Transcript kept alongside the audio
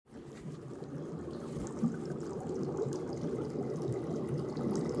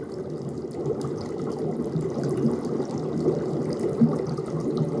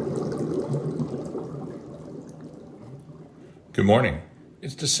morning.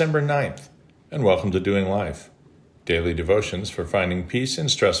 It's December 9th, and welcome to Doing Life, daily devotions for finding peace in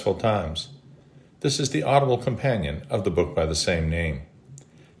stressful times. This is the audible companion of the book by the same name.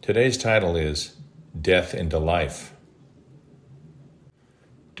 Today's title is Death into Life.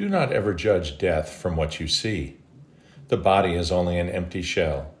 Do not ever judge death from what you see. The body is only an empty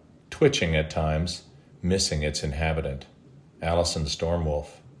shell, twitching at times, missing its inhabitant. Alison Stormwolf.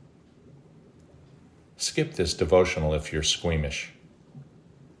 Skip this devotional if you're squeamish.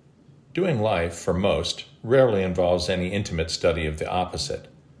 Doing life, for most, rarely involves any intimate study of the opposite,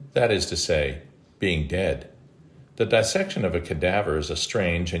 that is to say, being dead. The dissection of a cadaver is a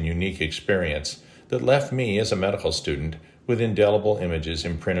strange and unique experience that left me as a medical student with indelible images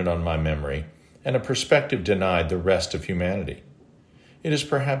imprinted on my memory and a perspective denied the rest of humanity. It is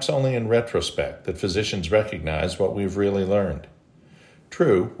perhaps only in retrospect that physicians recognize what we've really learned.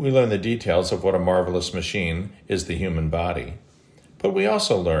 True, we learn the details of what a marvelous machine is the human body, but we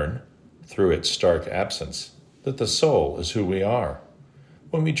also learn, through its stark absence, that the soul is who we are.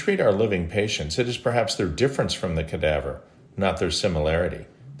 When we treat our living patients, it is perhaps their difference from the cadaver, not their similarity,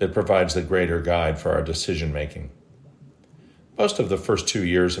 that provides the greater guide for our decision-making. Most of the first 2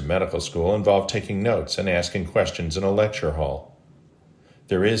 years of medical school involve taking notes and asking questions in a lecture hall.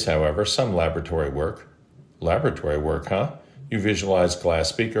 There is, however, some laboratory work. Laboratory work, huh? You visualize glass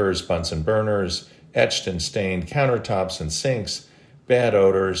speakers, Bunsen burners, etched and stained countertops and sinks, bad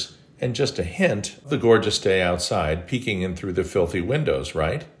odors, and just a hint of the gorgeous day outside peeking in through the filthy windows,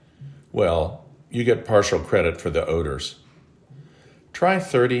 right? Well, you get partial credit for the odors. Try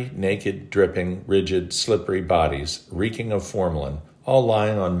 30 naked, dripping, rigid, slippery bodies, reeking of formalin, all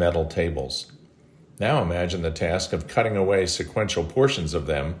lying on metal tables. Now imagine the task of cutting away sequential portions of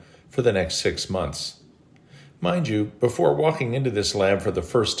them for the next 6 months. Mind you, before walking into this lab for the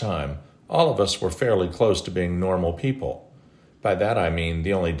first time, all of us were fairly close to being normal people. By that I mean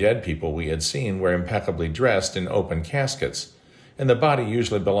the only dead people we had seen were impeccably dressed in open caskets, and the body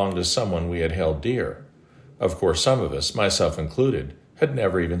usually belonged to someone we had held dear. Of course, some of us, myself included, had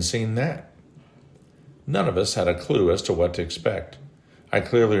never even seen that. None of us had a clue as to what to expect. I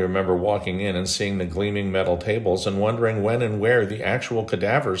clearly remember walking in and seeing the gleaming metal tables and wondering when and where the actual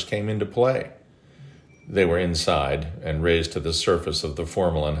cadavers came into play. They were inside and raised to the surface of the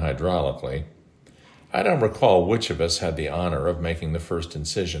formalin hydraulically. I don't recall which of us had the honor of making the first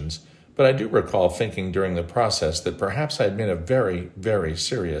incisions, but I do recall thinking during the process that perhaps I had made a very, very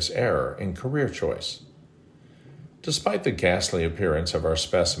serious error in career choice. Despite the ghastly appearance of our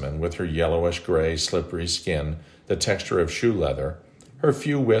specimen with her yellowish-gray, slippery skin, the texture of shoe leather, her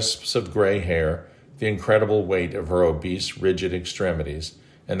few wisps of gray hair, the incredible weight of her obese, rigid extremities,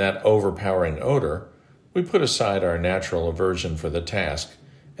 and that overpowering odor, we put aside our natural aversion for the task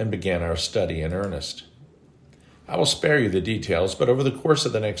and began our study in earnest. I will spare you the details, but over the course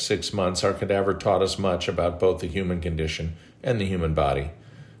of the next 6 months, our cadaver taught us much about both the human condition and the human body.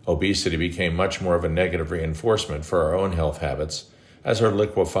 Obesity became much more of a negative reinforcement for our own health habits, as her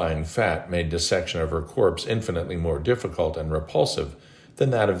liquefying fat made dissection of her corpse infinitely more difficult and repulsive than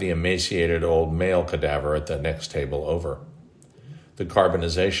that of the emaciated old male cadaver at the next table over. The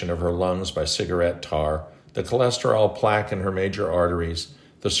carbonization of her lungs by cigarette tar, the cholesterol plaque in her major arteries,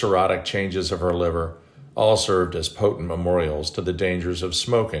 the cirrhotic changes of her liver, all served as potent memorials to the dangers of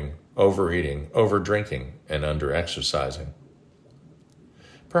smoking, overeating, overdrinking, and underexercising.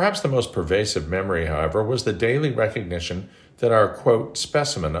 Perhaps the most pervasive memory, however, was the daily recognition that our, quote,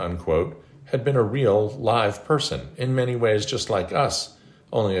 specimen, unquote, had been a real, live person, in many ways just like us,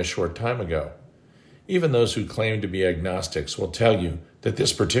 only a short time ago. Even those who claim to be agnostics will tell you that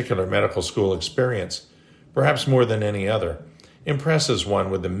this particular medical school experience, perhaps more than any other, impresses one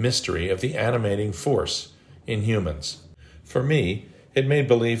with the mystery of the animating force in humans. For me, it made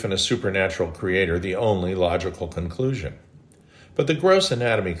belief in a supernatural creator the only logical conclusion. But the gross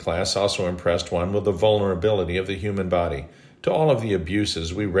anatomy class also impressed one with the vulnerability of the human body to all of the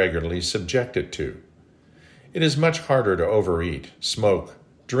abuses we regularly subject it to. It is much harder to overeat, smoke,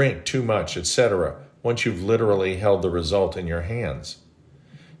 drink too much, etc., once you've literally held the result in your hands.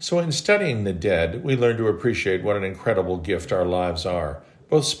 So in studying the dead, we learn to appreciate what an incredible gift our lives are,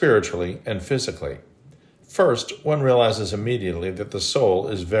 both spiritually and physically. First, one realizes immediately that the soul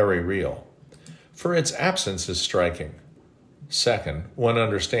is very real, for its absence is striking. Second, one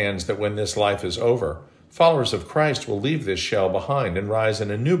understands that when this life is over, followers of Christ will leave this shell behind and rise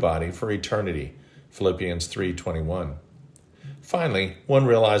in a new body for eternity, Philippians 3:21. Finally, one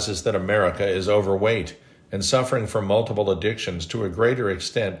realizes that America is overweight and suffering from multiple addictions to a greater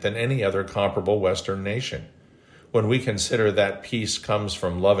extent than any other comparable Western nation. When we consider that peace comes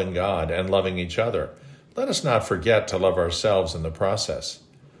from loving God and loving each other, Let us not forget to love ourselves in the process.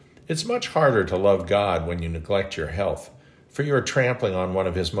 It's much harder to love God when you neglect your health, for you are trampling on one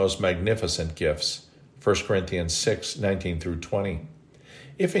of his most magnificent gifts. 1 Corinthians 6:19-20.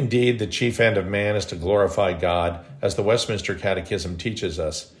 If indeed the chief end of man is to glorify God, as the Westminster Catechism teaches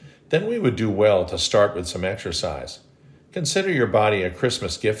us, then we would do well to start with some exercise. Consider your body a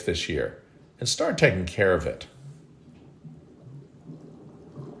Christmas gift this year, and start taking care of it.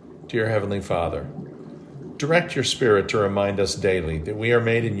 Dear Heavenly Father, direct your Spirit to remind us daily that we are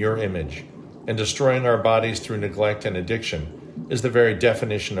made in your image, and destroying our bodies through neglect and addiction is the very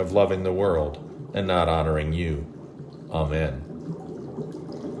definition of loving the world and not honoring you. Amen.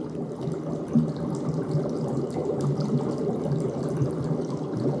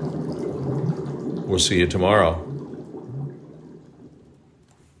 We'll see you tomorrow.